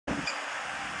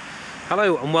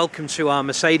Hello and welcome to our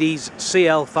Mercedes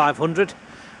CL500.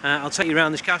 I'll take you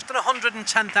around this car. It's done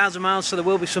 110,000 miles, so there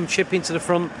will be some chipping to the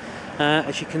front.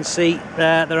 As you can see,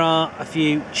 there are a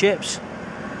few chips.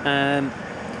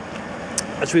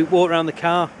 As we walk around the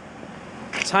car,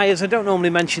 tyres, I don't normally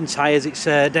mention tyres, it's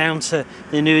down to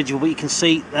the individual, but you can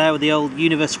see there with the old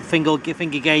universal finger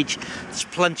gauge, there's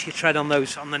plenty of tread on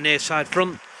those on the near side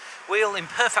front. Wheel in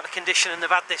perfect condition, and they've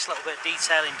had this little bit of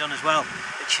detailing done as well,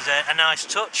 which is a nice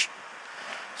touch.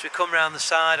 As we come round the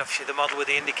side, obviously the model with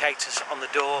the indicators on the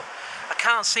door. I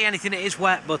can't see anything, it is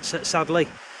wet, but sadly,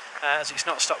 as it's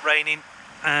not stopped raining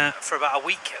for about a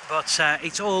week, but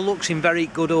it all looks in very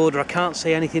good order. I can't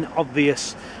see anything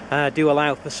obvious. Do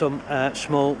allow for some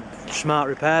small smart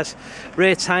repairs.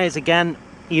 Rear tyres, again,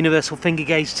 universal finger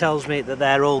gauge tells me that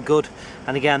they're all good,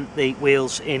 and again the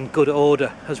wheels in good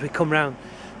order. As we come round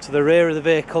to the rear of the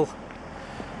vehicle,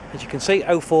 as you can see,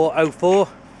 0404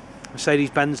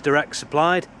 Mercedes-Benz direct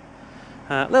supplied.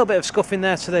 A little bit of scuff in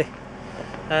there to the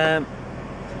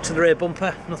rear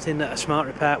bumper, nothing that a smart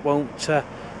repair won't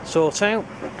sort out.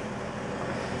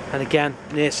 And again,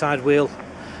 near side wheel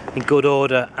in good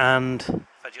order, and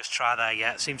if I just try there,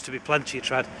 yeah, it seems to be plenty of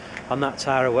tread on that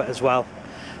tyre as well.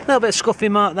 A little bit of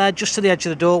scuffing mark there just to the edge of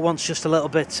the door, wants just a little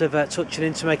bit of touching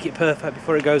in to make it perfect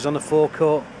before it goes on the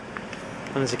forecourt.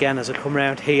 And as I come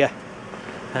round here,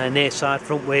 near side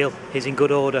front wheel is in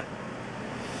good order.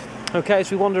 Okay,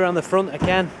 as we wander around the front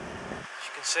again, as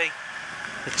you can see,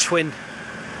 the twin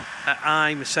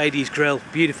eye Mercedes grille,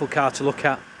 beautiful car to look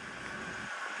at.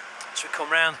 As we come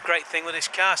round, great thing with this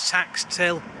car, it's taxed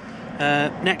till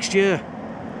next year.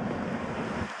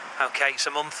 Okay, it's a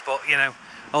month, but you know,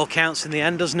 all counts in the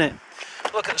end, doesn't it?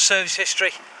 Look at the service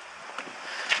history,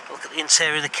 look at the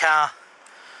interior of the car,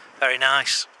 very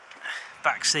nice.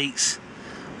 Back seats,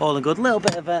 all in good. A little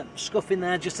bit of scuff in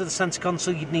there just to the centre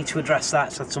console, you'd need to address that.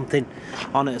 It's had something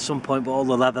on it at some point, but all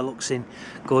the leather looks in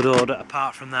good order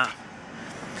apart from that.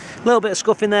 A little bit of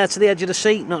scuff in there to the edge of the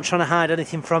seat, not trying to hide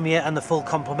anything from you, and the full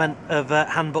complement of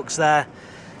handbooks there.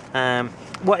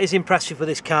 What is impressive with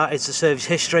this car is the service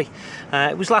history.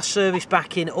 It was last serviced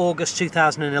back in August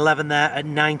 2011 there at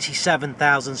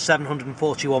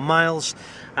 97,741 miles,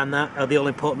 and that the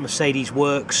all-important Mercedes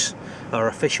Works, or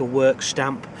official Works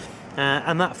stamp.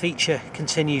 And that feature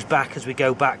continues back as we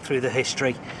go back through the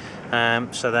history.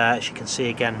 So there, as you can see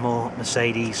again, more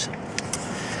Mercedes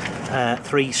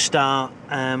 3-star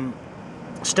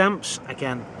stamps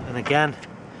again and again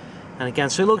and again.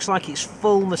 So it looks like it's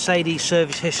full Mercedes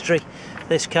service history,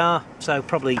 this car. So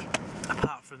probably,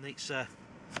 apart from the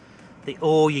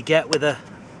ore you get with a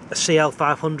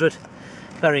CL500,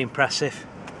 very impressive.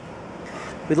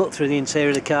 We look through the interior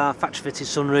of the car, factory fitted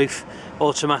sunroof,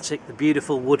 automatic, the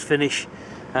beautiful wood finish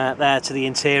there to the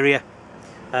interior,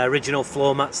 original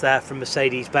floor mats there from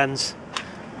Mercedes-Benz.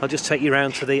 I'll just take you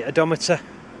around to the odometer.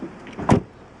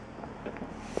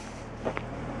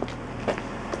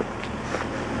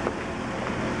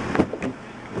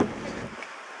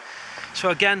 So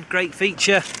again, great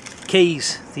feature,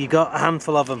 keys, you've got a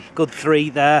handful of them, good 3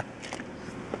 there.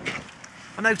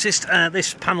 I noticed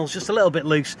this panel's just a little bit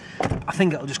loose. I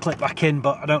think it'll just clip back in,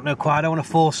 but I don't know quite, I don't want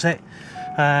to force it.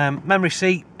 Memory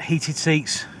seat, heated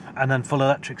seats, and then full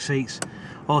electric seats.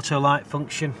 Auto light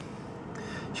function.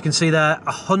 As you can see there,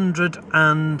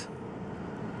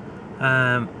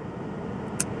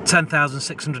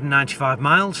 110,695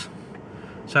 miles.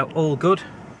 So all good.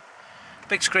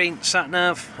 Big screen sat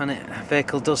nav, and the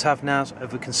vehicle does have nav,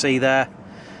 as we can see there.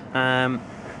 I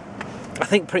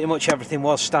think pretty much everything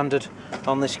was standard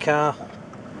on this car,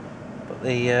 but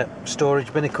the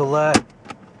storage binnacle there,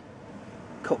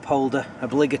 cup holder,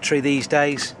 obligatory these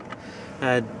days,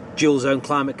 dual zone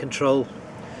climate control.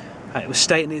 It was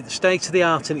state of the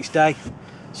art in its day.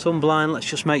 Sunblind, let's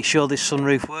just make sure this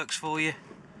sunroof works for you.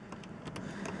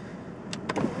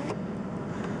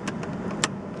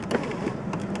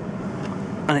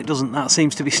 And it doesn't, that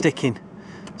seems to be sticking,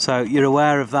 so you're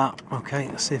aware of that. Okay,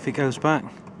 let's see if it goes back.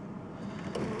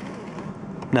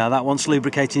 No, that one's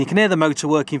lubricating. You can hear the motor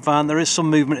working fine. There is some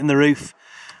movement in the roof,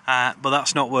 but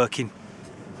that's not working.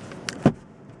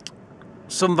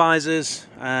 Sun visors,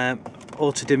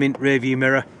 auto dimming rear view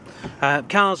mirror.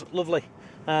 Car's lovely.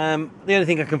 The only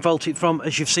thing I can fault it from,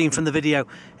 as you've seen from the video,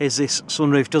 is this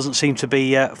sunroof doesn't seem to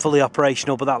be fully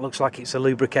operational, but that looks like it's a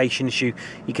lubrication issue.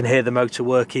 You can hear the motor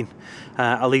working.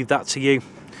 I'll leave that to you.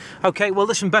 Okay, well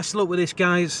listen, best of luck with this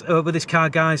car,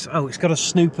 guys. Oh, it's got a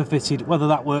snooper fitted. Whether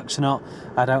that works or not,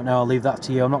 I don't know. I'll leave that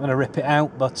to you. I'm not going to rip it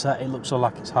out, but it looks all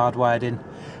like it's hardwired in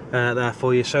there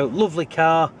for you. So lovely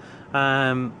car.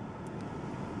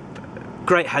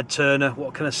 Great head turner,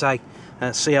 what can I say?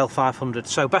 CL500.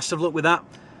 So best of luck with that.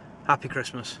 Happy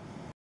Christmas.